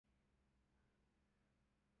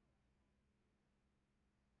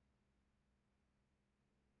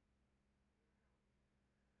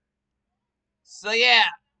So yeah,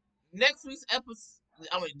 next week's episode.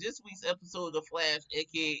 This week's episode of The Flash,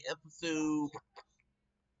 aka episode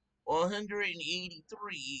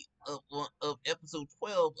 183 of episode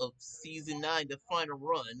 12 of season 9, the final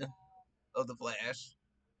run of The Flash,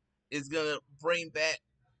 is gonna bring back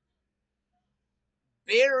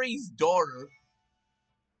Barry's daughter,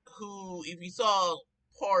 who, if you saw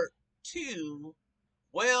part 2,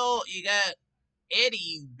 well, you got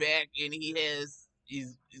Eddie's back, and he has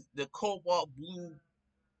is the cobalt blue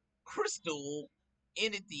crystal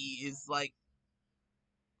entity is like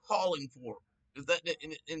calling for him. Is that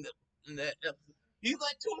in that episode? He's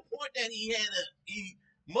like to a point that he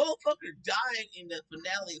motherfucker died in the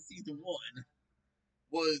finale of season 1,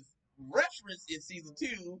 was referenced in season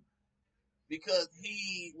 2 because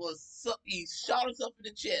he shot himself in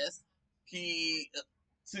the chest. He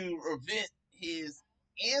to prevent his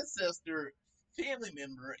ancestor family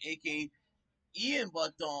member, aka Ian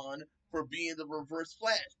Butler, for being the Reverse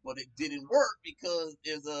Flash, but it didn't work because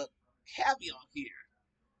there's a caveat here.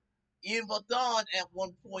 Ian Butler at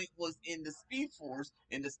one point was in the Speed Force,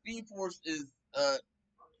 and the Speed Force is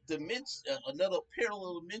dimension, another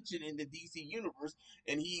parallel dimension in the DC universe,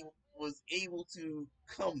 and he was able to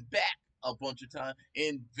come back a bunch of times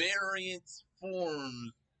in various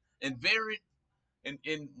forms, and variant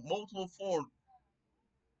in multiple forms.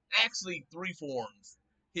 Actually, 3 forms.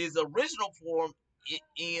 His original form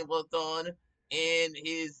in Lathon, and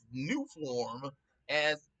his new form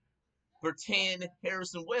as pretend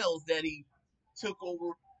Harrison Wells that he took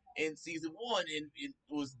over in season 1, and it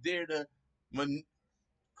was there to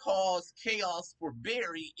cause chaos for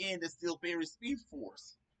Barry and to steal Barry's Speed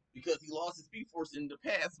Force, because he lost his Speed Force in the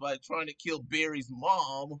past by trying to kill Barry's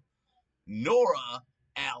mom, Nora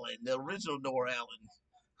Allen, the original Nora Allen,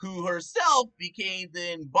 who herself became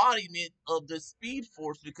the embodiment of the Speed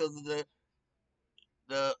Force because of the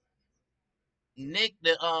the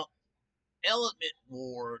element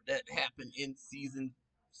war that happened in season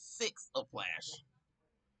 6 of Flash.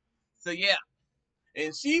 So yeah,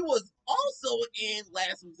 and she was also in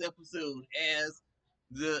last week's episode as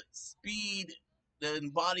the speed, the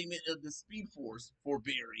embodiment of the Speed Force for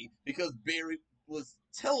Barry, because Barry was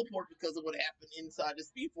teleported because of what happened inside the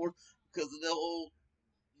Speed Force because of the whole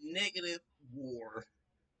negative war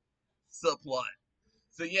subplot.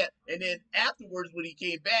 So yeah, and then afterwards when he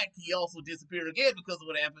came back, he also disappeared again because of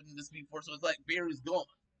what happened in the Speed Force. So it's like Barry's gone.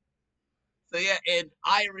 So yeah, and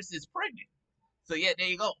Iris is pregnant. So yeah, there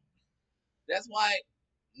you go. That's why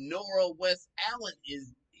Nora West Allen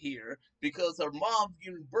is here, because her mom's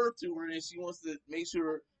giving birth to her and she wants to make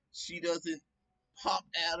sure she doesn't pop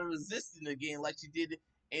out of existence again like she did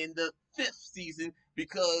in the 5th season,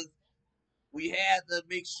 because we had to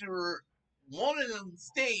make sure one of them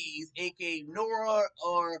stays, aka Nora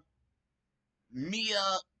or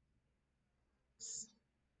Mia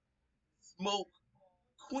Smoke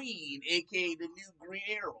Queen, aka the new Green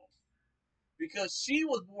Arrow, because she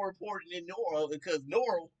was more important than Nora, because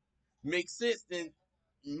Nora makes sense than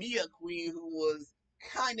Mia Queen, who was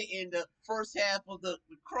kind of in the first half of the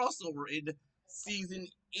crossover in season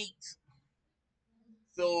 8.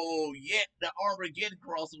 So, yet the Armageddon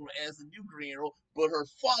crossover as the new Green Arrow, but her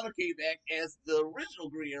father came back as the original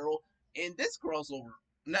Green Arrow in this crossover.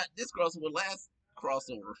 Not this crossover, last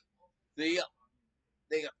crossover. There you go.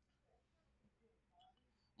 There you go.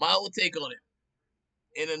 My whole take on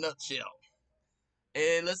it in a nutshell.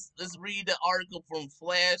 And let's read the article from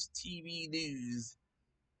Flash TV News.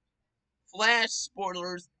 Flash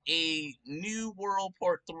spoilers: A New World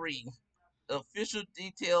Part 3. Official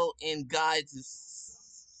detail and guides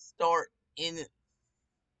start in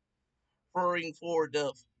referring for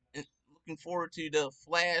the looking forward to the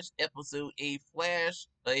Flash episode, a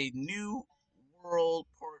New World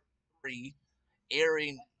Part 3,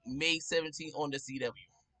 airing May 17th on the CW.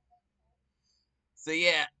 So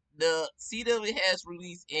yeah, the CW has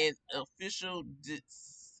released an official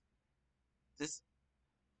this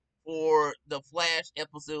for the Flash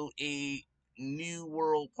episode, A New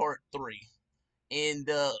World Part 3. And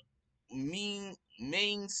the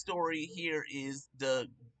main story here is the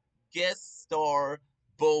guest star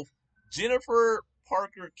both Jennifer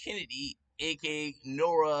Parker Kennedy, aka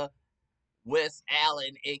Nora West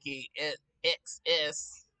Allen, aka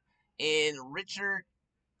XS, and Richard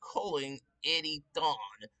Cullen, Eddie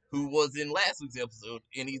Thawne, who was in last week's episode,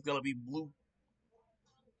 and he's gonna be Blue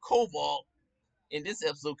Cobalt in this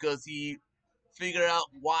episode because he figured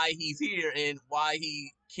out why he's here and why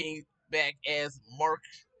he came back as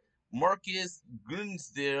Marcus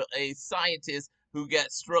Gunsdale, a scientist who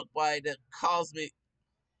got struck by the cosmic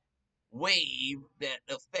wave that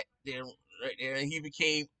affected him right there, and he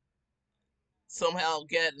became somehow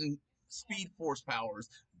gotten Speed Force powers,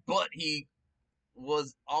 but he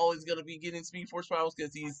was always going to be getting Speed Force powers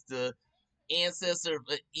because he's the ancestor of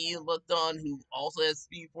Ian Buckton, who also has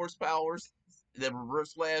Speed Force powers, the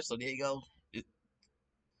Reverse Flash. So there you go.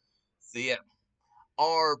 So yeah,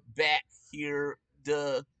 are back here.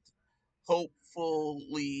 The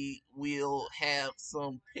hopefully we'll have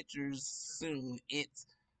some pictures soon. It's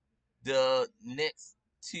the next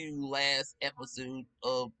to last episode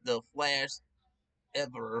of the Flash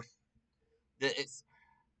ever. It's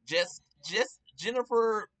just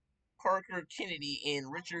Jennifer Parker Kennedy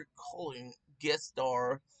and Richard Cullen guest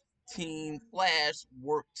star Team Flash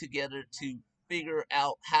work together to figure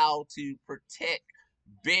out how to protect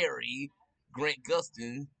Barry Grant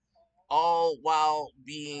Gustin, all while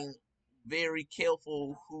being very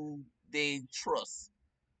careful who they trust.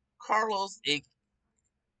 Carlos, aka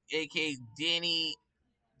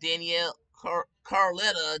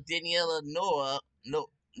Carletta Daniela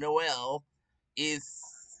Noel, is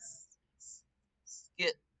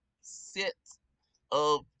sick, sick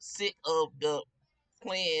sick of the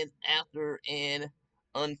plan after an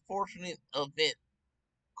unfortunate event.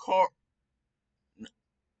 Car-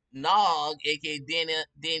 Nog, aka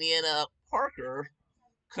Daniela Parker,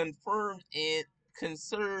 confirmed in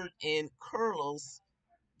concerned in Carlos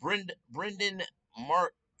Brendan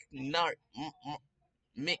Mark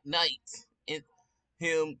McKnight in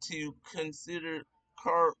him to consider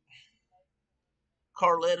Car-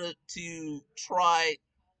 Carletta to try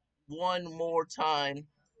one more time.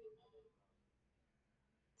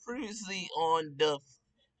 Previously on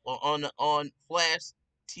Flash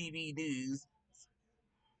TV News,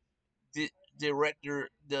 director,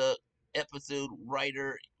 the episode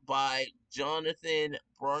writer by Jonathan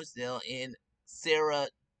Barnsdale and Sarah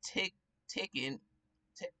Tick Ticken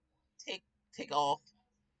Tick Tick Off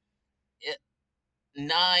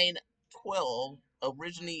 9/12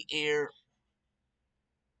 originally aired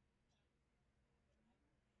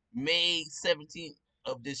May 17th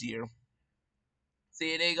of this year.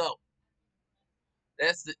 See, there you go.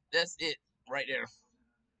 That's it right there.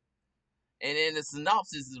 And then the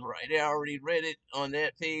synopsis is right there. I already read it on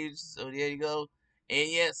that page, so there you go. And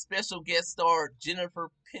yeah, special guest star Jennifer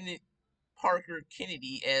Parker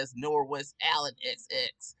Kennedy as Nora West Allen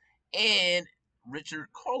XX, and Richard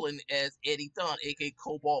Cullen as Eddie Thawne, aka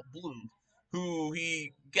Cobalt Blue, who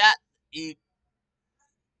he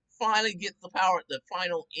finally gets the power at the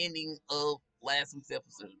final ending of last week's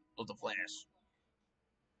episode of The Flash.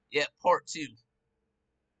 Yeah, part two.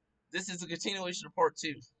 This is a continuation of part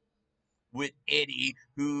two with Eddie,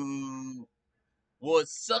 who was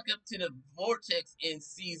sucked up to the vortex in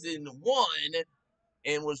season one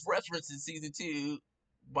and was referenced in season two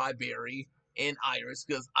by Barry and Iris,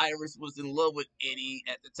 because Iris was in love with Eddie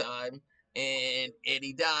at the time, and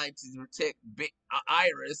Eddie died to protect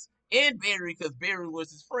Iris and Barry, because Barry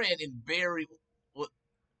was his friend and Barry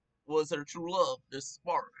was her true love, the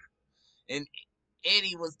spark. And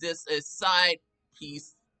Eddie was just a side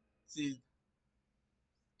piece to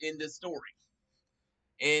in the story.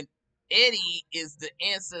 And Eddie is the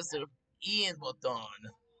ancestor of Ian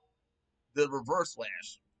Badon, the Reverse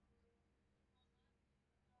Flash.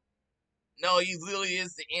 No, he literally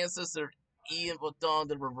is the ancestor of Ian Badon,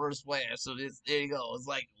 the Reverse Flash. So there you go. It's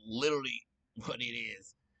like literally what it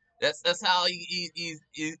is. That's how he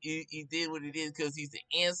did what he did, because he's the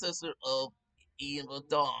ancestor of Ian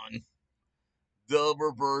Badon, the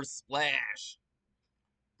Reverse Flash,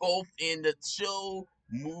 both in the show,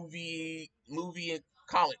 movie and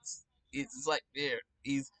comics. It's like there.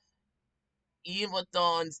 He's Ian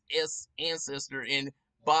Madon's ancestor, and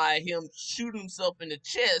by him shooting himself in the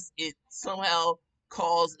chest, it somehow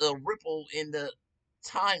caused a ripple in the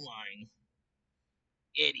timeline.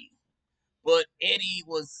 Eddie, but Eddie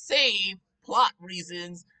was saved plot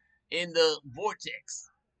reasons in the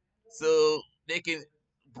vortex, so they can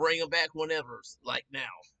bring him back whenever, like now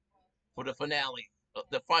for the finale,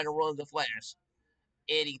 the final run of the Flash.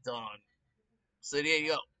 Eddie Thawne. So there you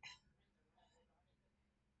go.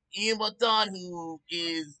 Ian Madon, who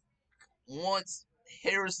is once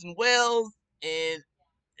Harrison Wells, and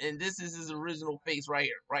this is his original face right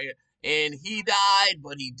here, right here. And he died,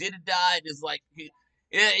 but he didn't die. It's like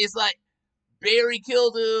Barry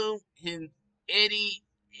killed him, and Eddie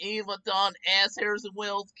Avaton as Harrison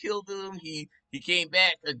Wells killed him. He came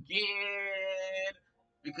back again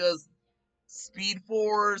because Speed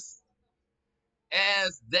Force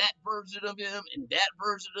as that version of him and that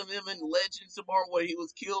version of him in Legends tomorrow, where he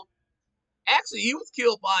was killed. Actually, he was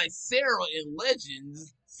killed by Sarah in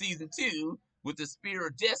Legends season 2 with the Spear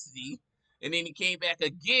of Destiny, and then he came back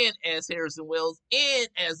again as Harrison Wells and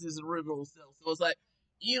as his original self. So it's like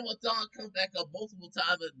Ian Thawne comes back up multiple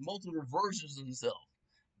times with multiple versions of himself,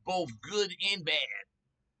 both good and bad,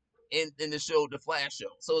 in the show, the Flash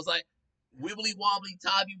show. So it's like wibbly wobbly,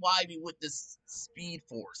 tobby wibey with this Speed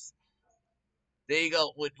Force. There you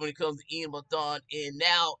go. When it comes to Ian Thawne, and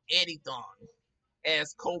now Eddie Thawne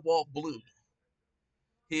as Cobalt Blue,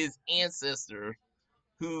 his ancestor,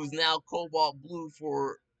 who's now Cobalt Blue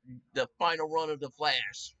for the final run of the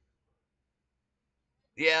Flash.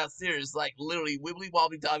 Yeah, serious, like literally wibbly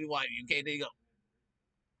wobbly, tobby wibey. Okay, there you go.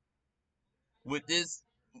 With this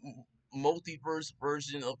multiverse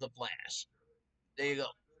version of the Flash. There you go.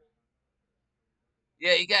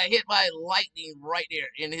 Yeah, he got hit by lightning right there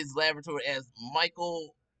in his laboratory as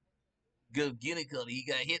Michael Gillicuddy. He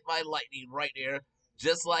got hit by lightning right there,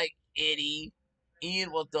 just like Eddie, Ian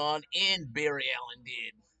Thawne, and Barry Allen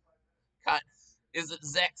did. It's the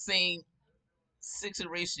exact same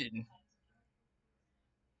situation.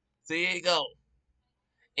 So here you go.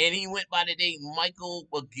 And he went by the name Michael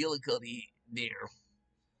McGillicuddy there.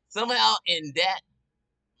 Somehow in that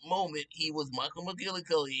moment, he was Michael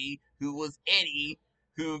McGillicuddy, who was Eddie,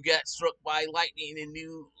 who got struck by lightning in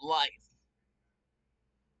new life.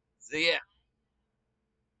 So yeah,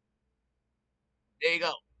 there you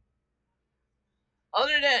go.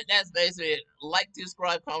 Other than that, that's basically it. Like,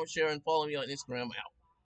 subscribe, comment, share, and follow me on Instagram. Out.